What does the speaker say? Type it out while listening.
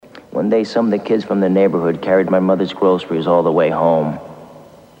One day, some of the kids from the neighborhood carried my mother's groceries all the way home.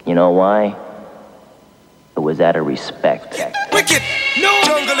 You know why? It was out of respect. Wicked! No!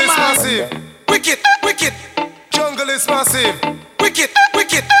 Jungle is massive! Wicked! Wicked! Jungle is massive! Wicked!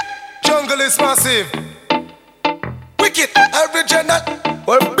 Wicked! Jungle is massive! Wicked! Original!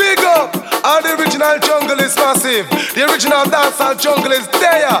 Well, big up! All the original jungle is massive. The original dancehall jungle is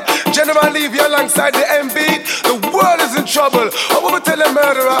there. General leave you alongside the M beat. The world is in trouble. I want to tell a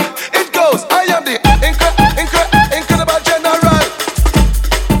murderer. It goes, I am the incredible general.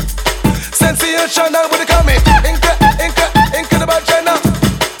 Sensational with the coming. Incredible general.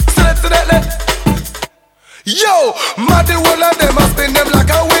 Select. Yo, mad the whole of them, I spin them like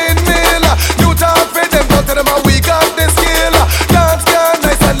a windmill. New talk for them, go to them and we got the skill. Dance can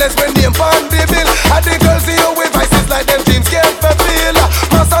nice and less when name pan the bill. And the girls see you with vices like them dreams can't fulfill.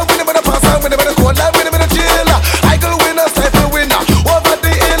 Pass on with them in the pass on with them in the cold life with them in the chill. I go winner, stifle winner, over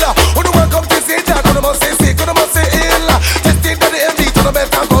the hill. Who the one come to say that, who the must say sick, who the must say ill. Just think that the MD to the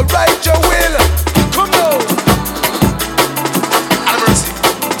best and go right your will. Come now. And mercy.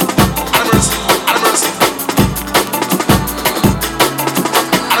 And mercy. And mercy.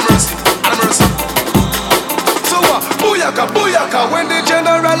 Booyaka, when the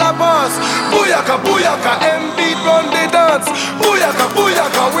general a pass. Booyaka, M beat run the dance. Booyaka,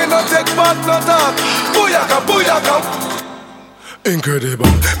 we no take back no talk. Booyaka. Incredible.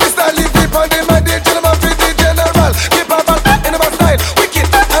 Mr. Leave the pandemic, my dear gentleman, fit the general. Keep a back in my style. Wicked,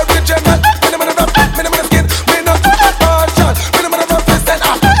 original. Minimum of rap, minimum of skin. Minimum of partial. Minimum of rap, fist and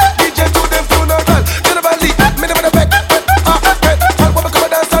DJ to them funeral. General Lee, minimum of back. All what come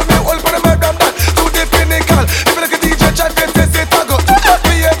dance on me, all for the murder that. To the pinnacle. If you look at DJ chat, then say say tago.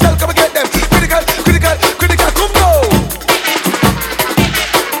 PHL, come and get them. Critical, come go.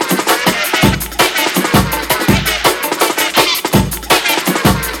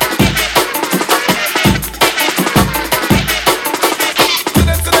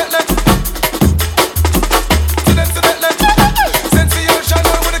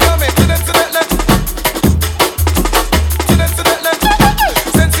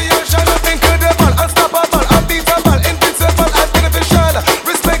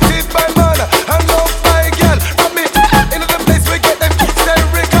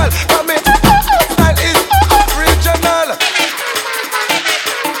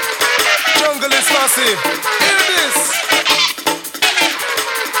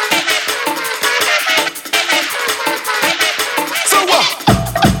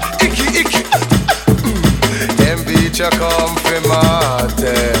 Come for my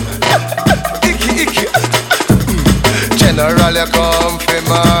them. Icky. General, you come for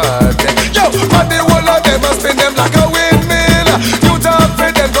my them. Yo, but the whole of them must spin them like a windmill. You talk for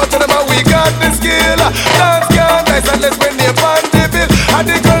them, go to them and we got the skill. Dance can nice and less when they pan the bill. And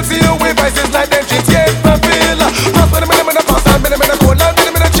the girls see you with vices like them dreams can't fulfill. Pass with them in the pass and in the cold and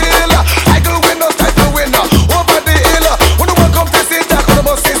in the chill. I go win, no style to win. Over the hill. When the one come to see that, when the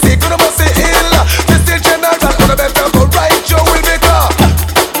must say sick, when the must say ill. This is general, when the better go right, you will make up.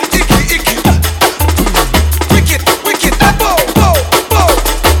 Icky. Wicked, bow.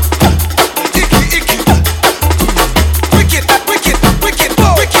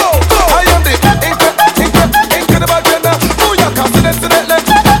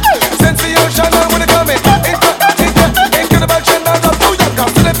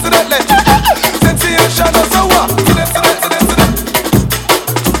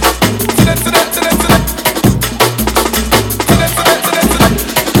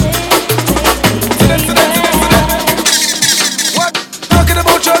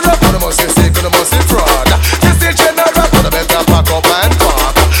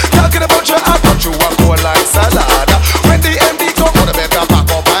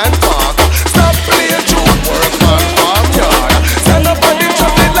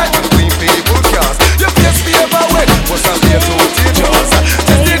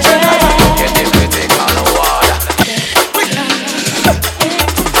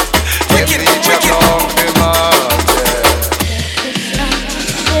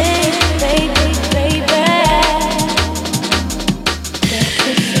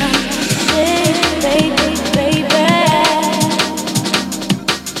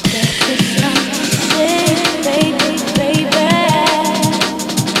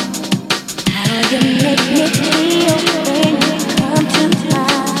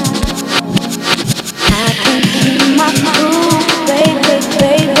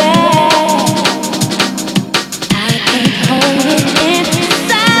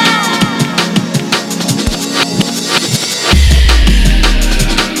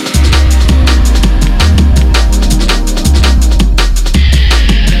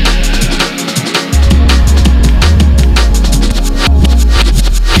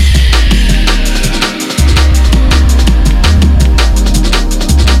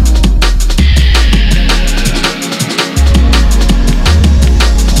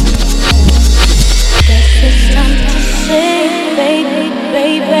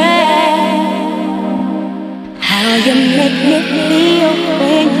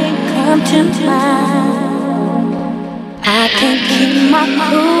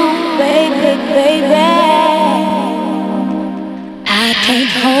 cool, baby, baby. I can't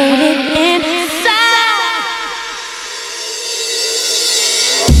hold it inside.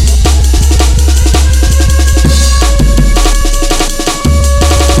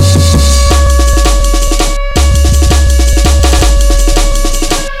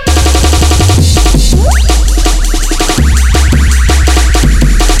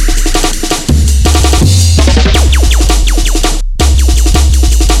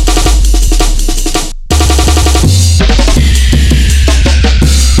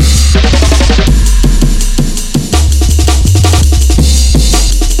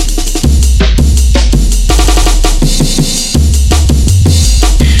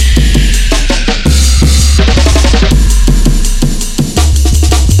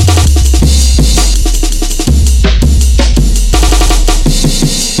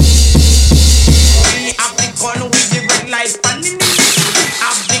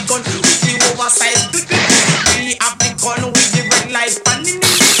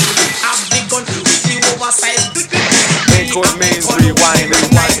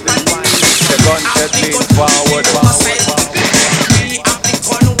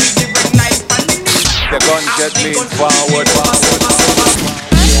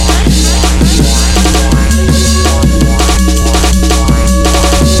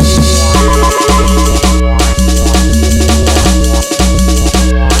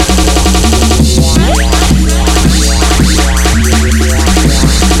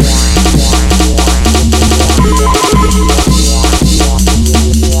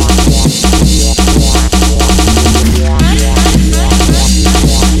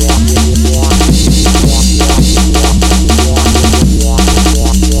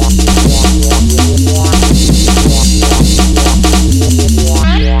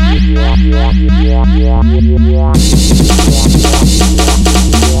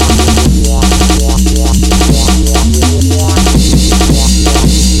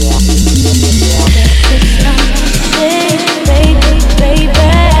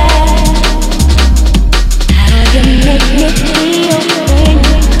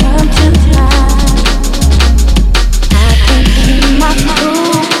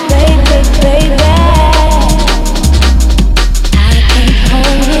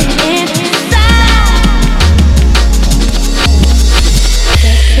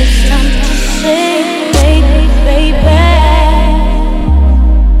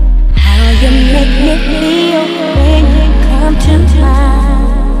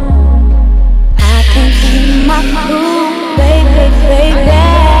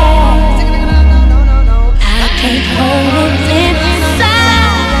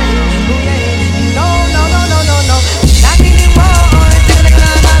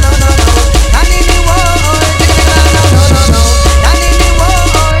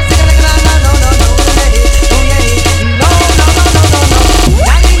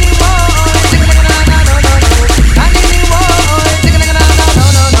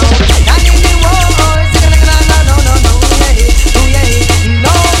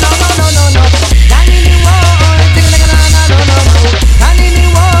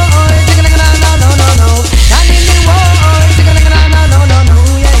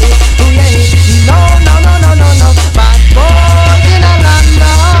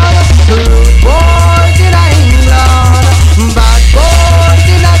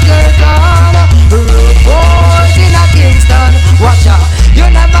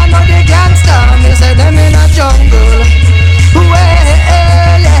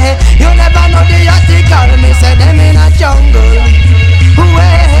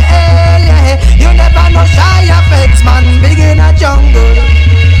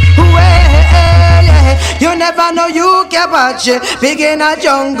 Big in a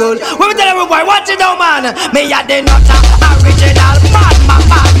jungle. When we tell every boy, watch it now, man. Me a the nutter, original mad,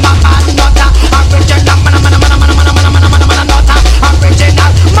 nutter, original nutter, original mad, nutter,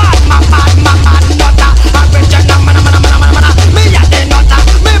 original me a the nutter,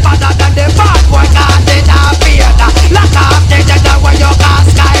 me better than the bad boy, 'cause it a theater. Lock off the judge when you got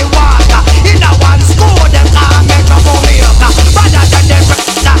Skywalker. In a one school, them can't make no Jamaica. Better than the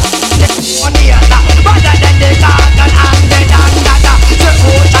brother, the Oniata. Better than the garden and the dandada. So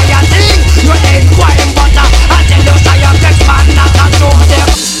who try a thing, you ain't quite butter. Until you try a flex man, not a show.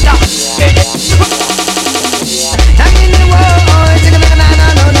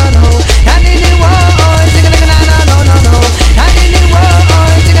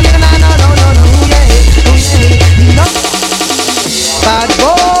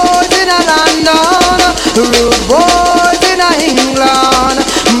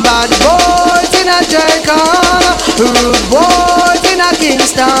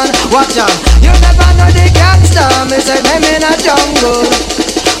 Kingston. Watch out, you never know the gangster. Me say them in a jungle.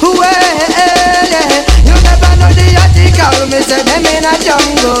 Well, yeah, you never know the article. Me say them in a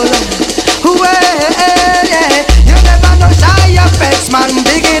jungle. Well, yeah, you never know shy effects, man,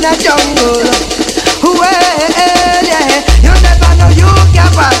 big in a jungle. Well, yeah, you never know you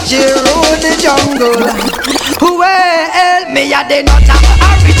can watch you rule the jungle. Well, me a the nutter,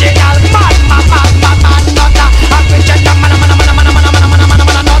 original man, nutter, original man, nutter, original man, nutter, original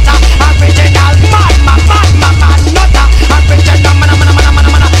man,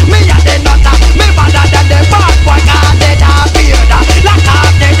 me a the nutter, me better than the bad boy, 'cause they da beard, like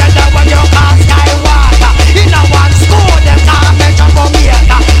half they da when you call Skywalker. In a one school, them can't mention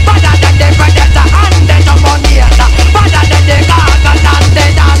Jamaica, better than the predator and the dominator, better than the gargoyle and the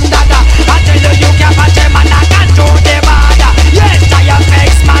dandada. I tell you, you can't patch him and I can't do the border. Yes, I am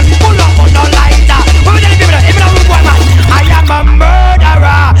face man, pull up on no lighter. What we tell people, even a rude boy man, I am a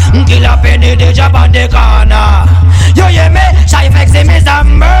murderer, kill up any day job on the corner. You hear me? Shy Flex him is a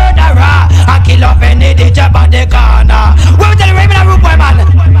murderer, I kill up any day job on the corner. What we tell you, even a rude boy man.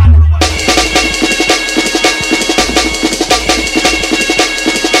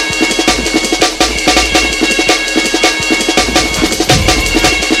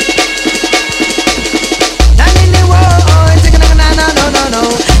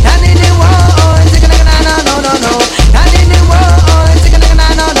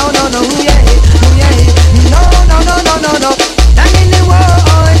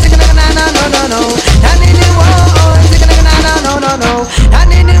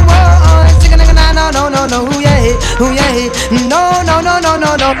 No.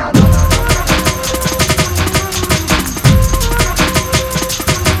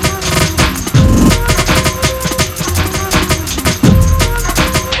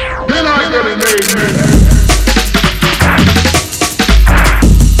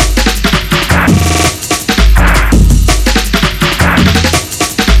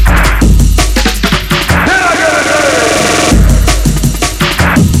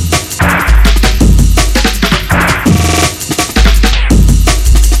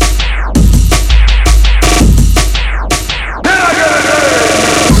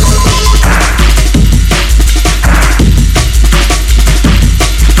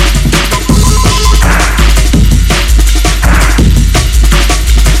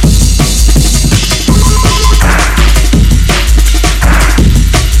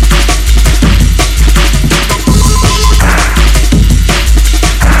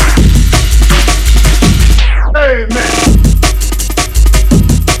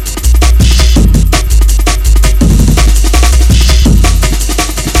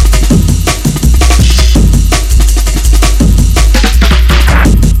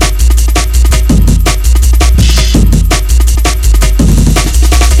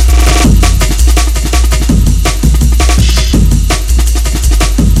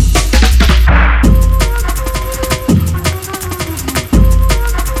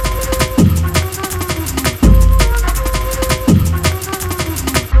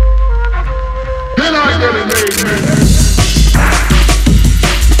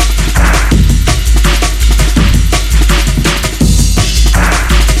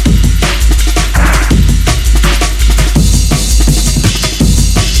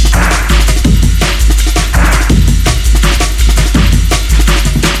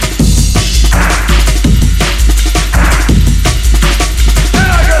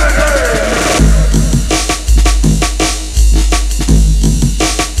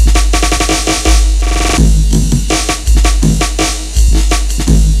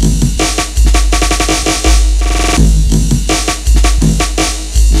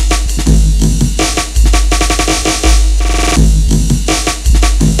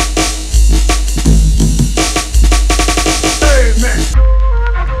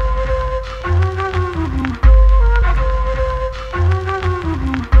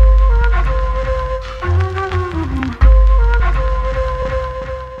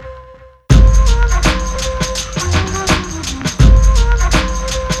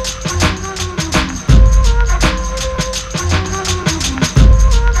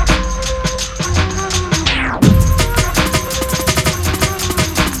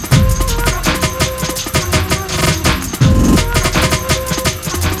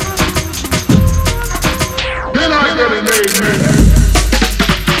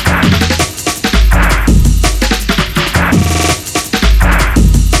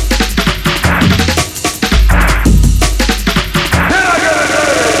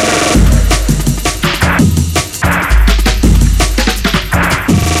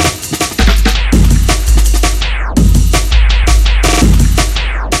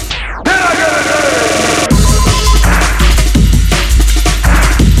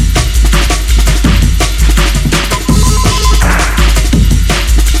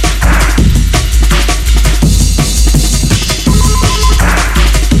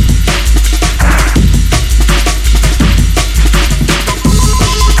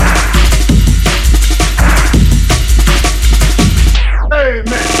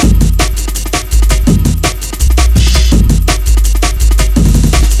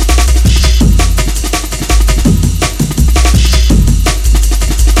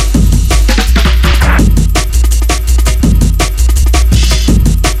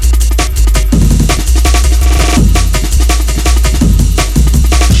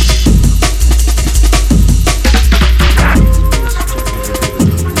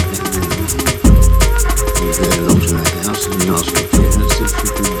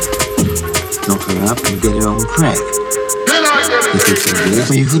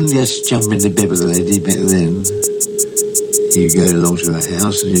 Well, you couldn't just jump in the bed with a lady back then. You go along to her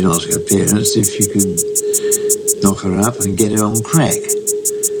house and you'd ask her parents if you could knock her up and get her on crack.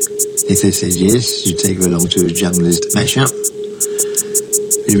 If they said yes, you'd take her along to a junglist mash-up.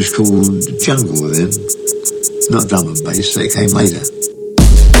 It was called jungle then, not drum and bass, that came later.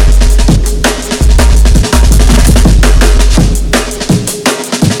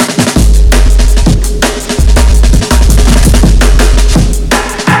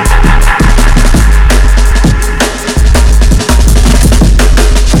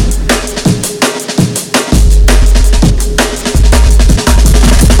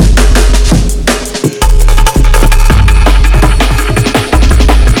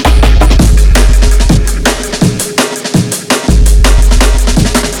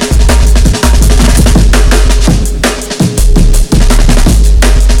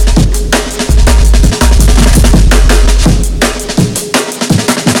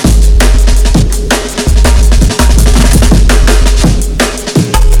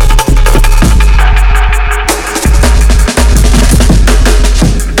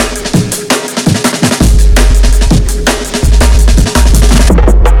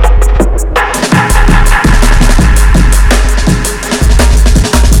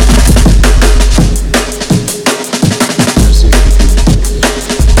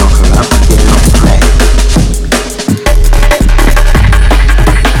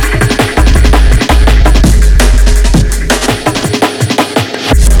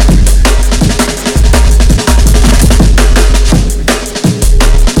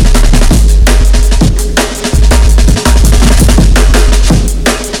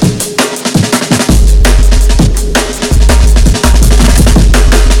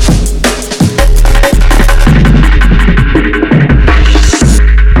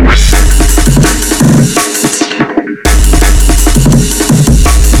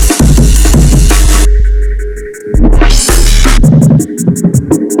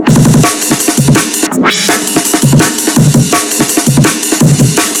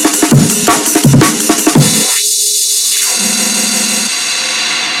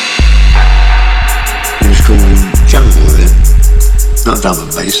 Drum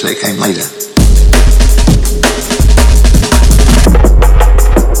and bass, that came later.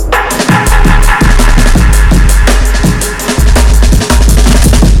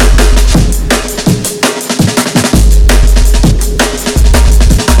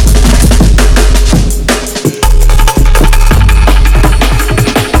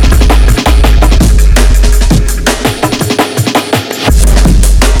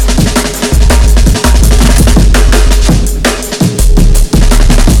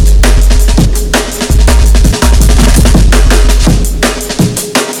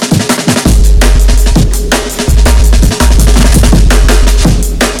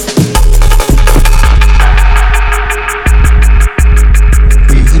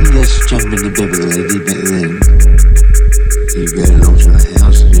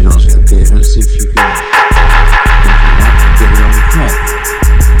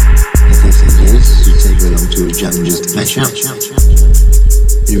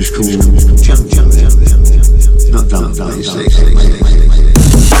 It was called jungle, not drum and bass.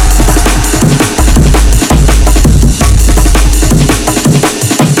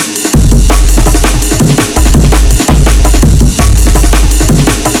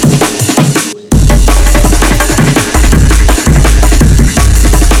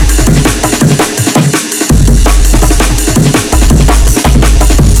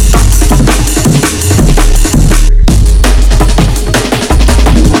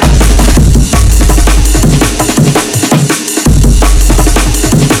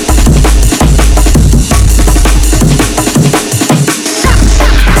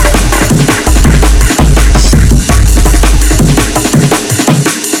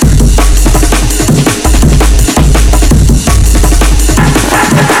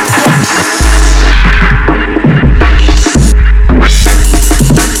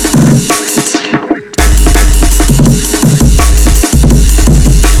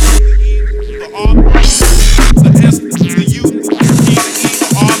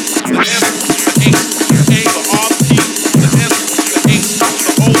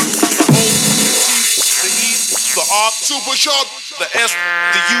 Super short, the S,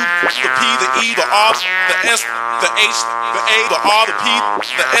 the U, the P, the E, the R, the S, the H, the A, the R, the P,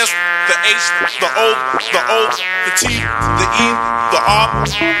 the S, the H, the O, the T, the E, the R,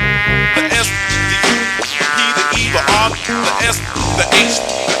 the S, the U, the P, the E, the R, the S, the H,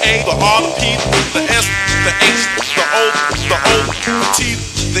 the A, the R, the P, the S, the H, the O, the T,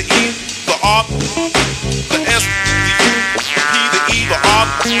 the E, the R, the S, the U, the P, the E, the R.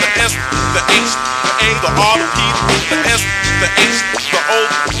 the S, the H, the A, the R, the P, the S, the H, the O,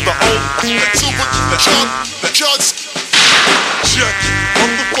 the super, the chug, the chuds. Check,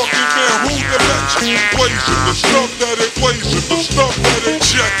 I'm the fucking man who the legend. Equation, the stuff that equation, the stuff that ain't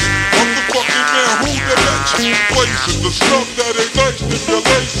check. I'm the fucking man who the legend. Equation, the stuff that ain't nice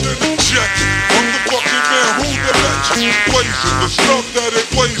stimulation. Check, I'm the fucking man who the legend. Equation, the stuff that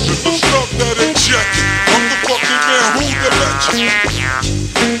equation, the stuff that ain't check. I'm the fucking man who the legend.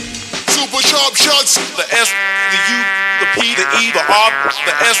 Super sharp shots, the S, the U, the P, the E, the R,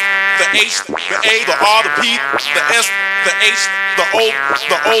 the S, the H, the A, the R, the P, the S, the H, the O,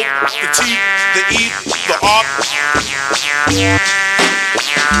 the T, the E, the R.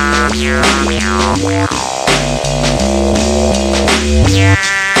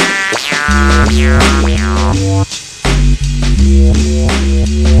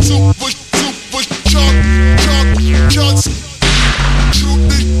 Super sharp shots. Shoot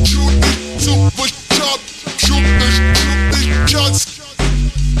me, super sharp. Shoot me, shots.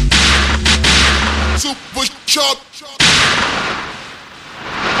 Super sharp.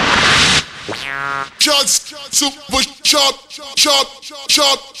 Shots, super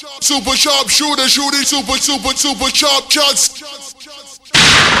sharp, super sharp shooter, super sharp shots.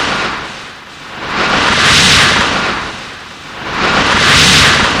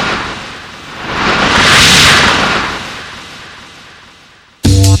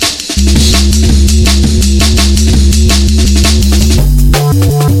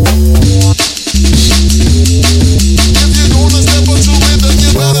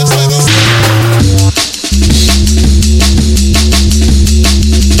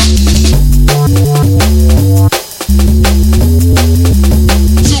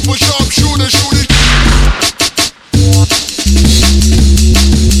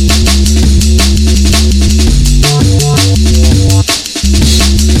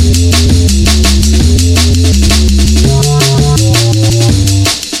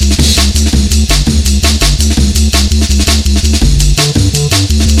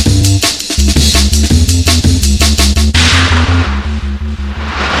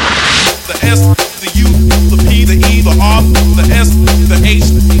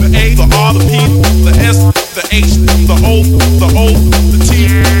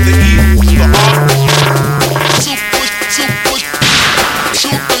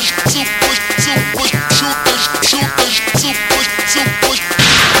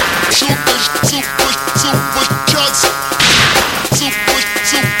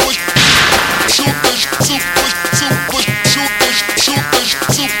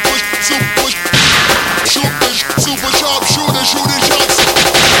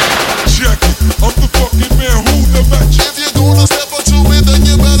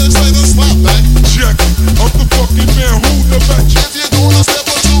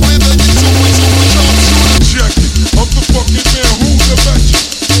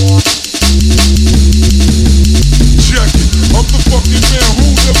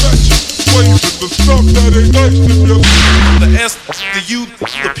 The S, the U,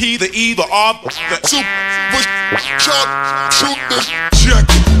 the P, the E, the R, the super sharp shooter. Check,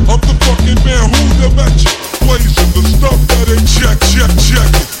 I'm the fucking man who the match. Blazing the stuff that ain't check.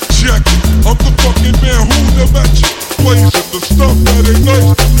 I'm the fucking man who the match. Blazing the stuff that ain't nice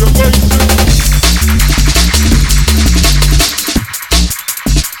stimulation.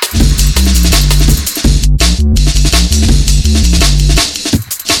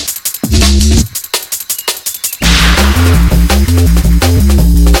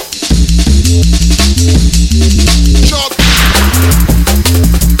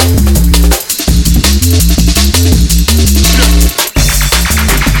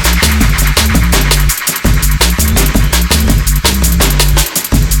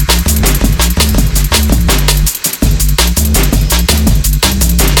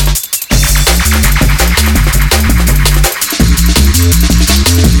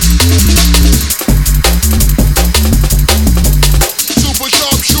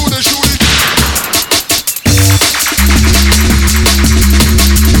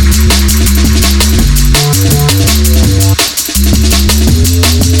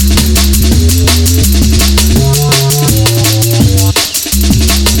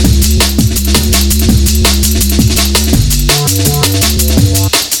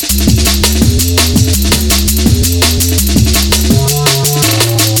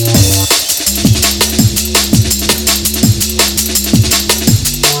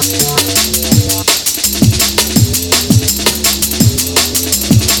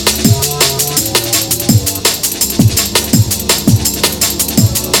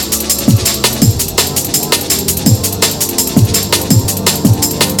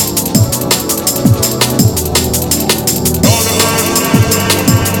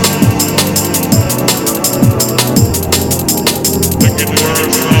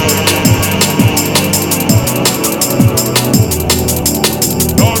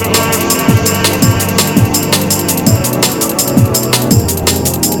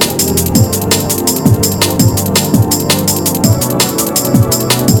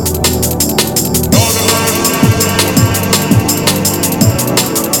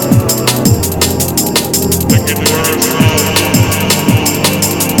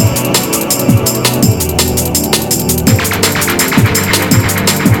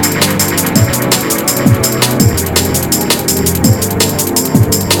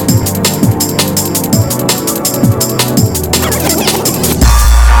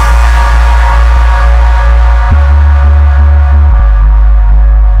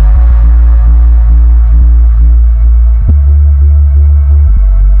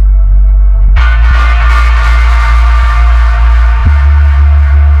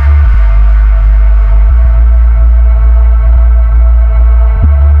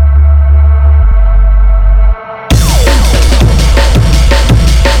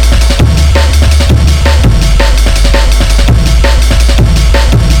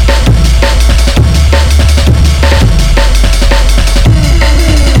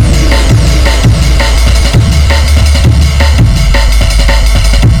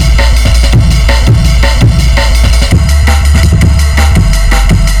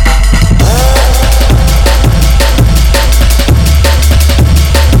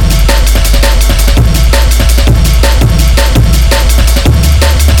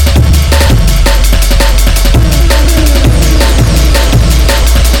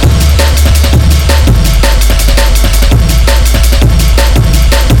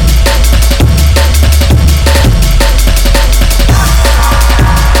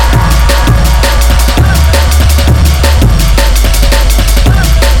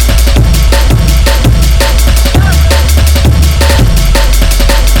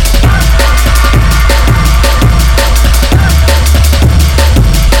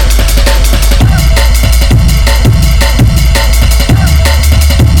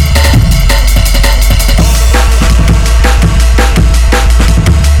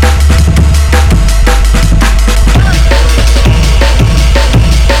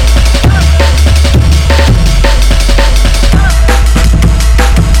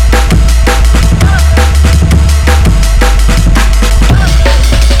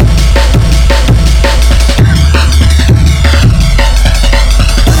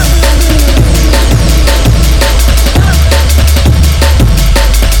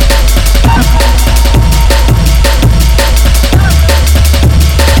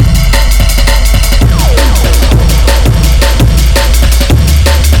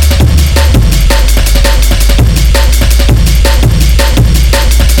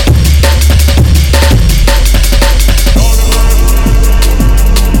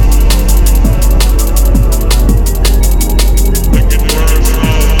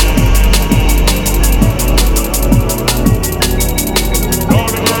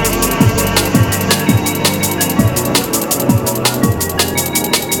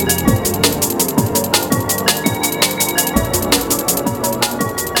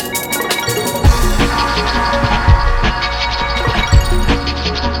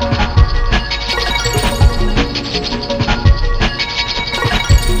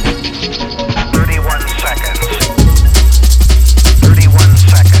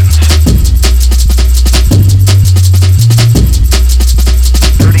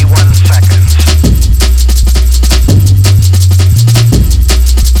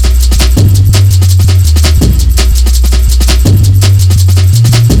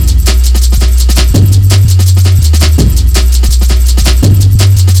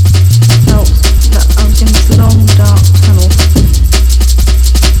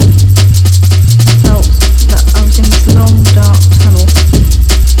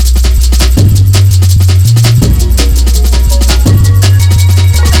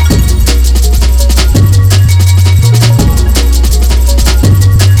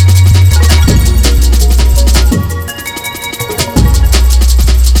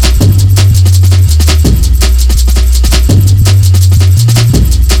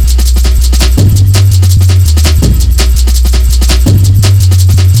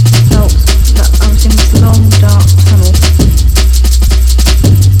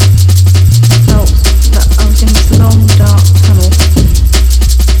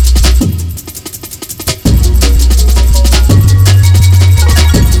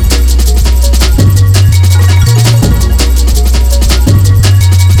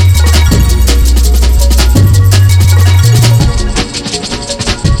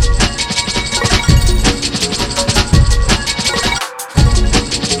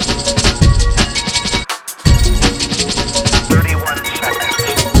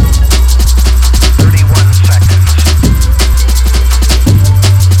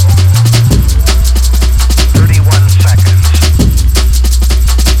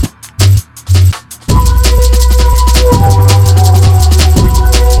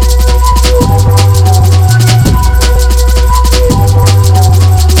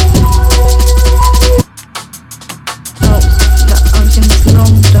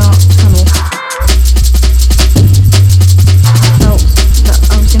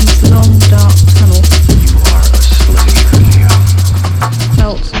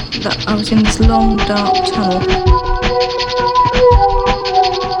 long dark tunnel.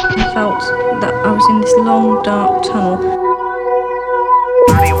 I felt that I was in this long dark tunnel.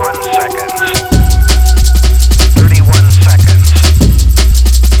 31 seconds. 31 seconds.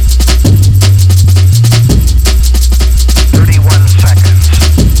 31 seconds.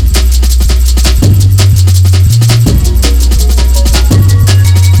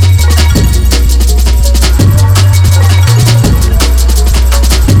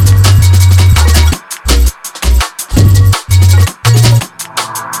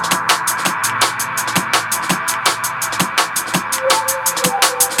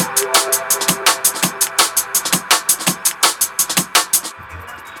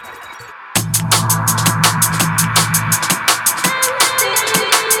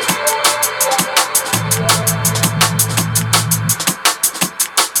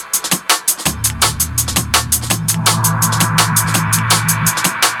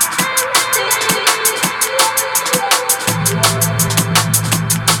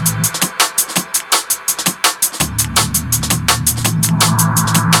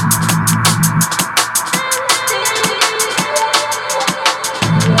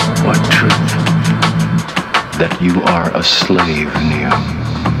 That you are a slave, Neo.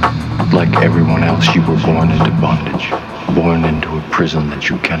 Like everyone else, you were born into bondage, born into a prison that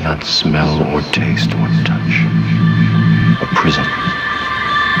you cannot smell or taste or touch. A prison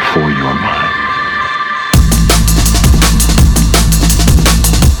for your mind.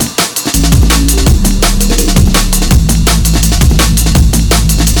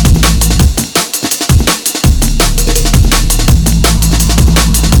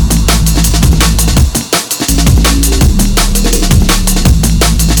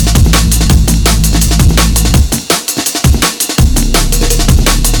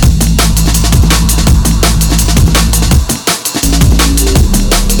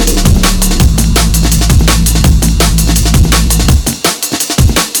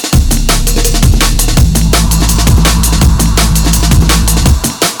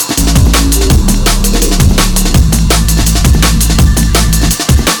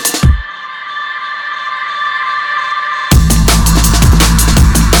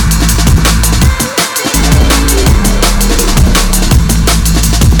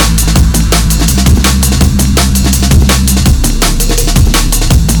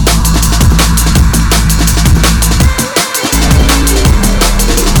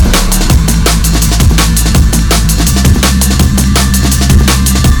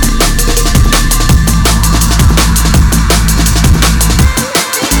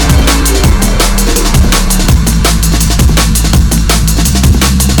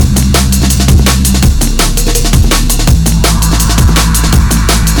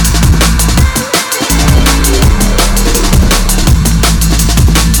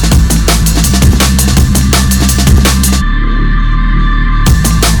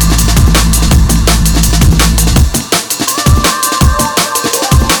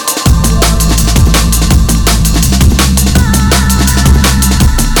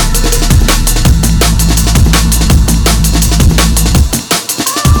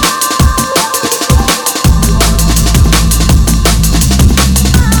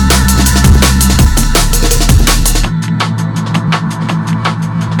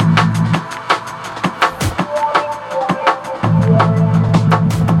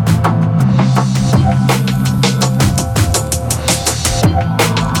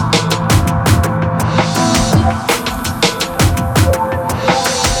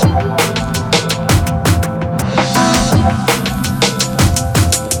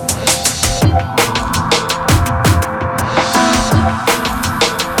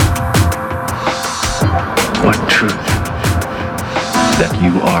 That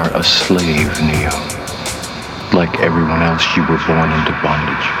you are a slave, Neo. Like everyone else, you were born into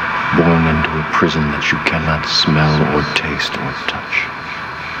bondage, born into a prison that you cannot smell or taste or touch.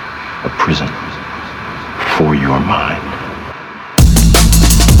 A prison for your mind.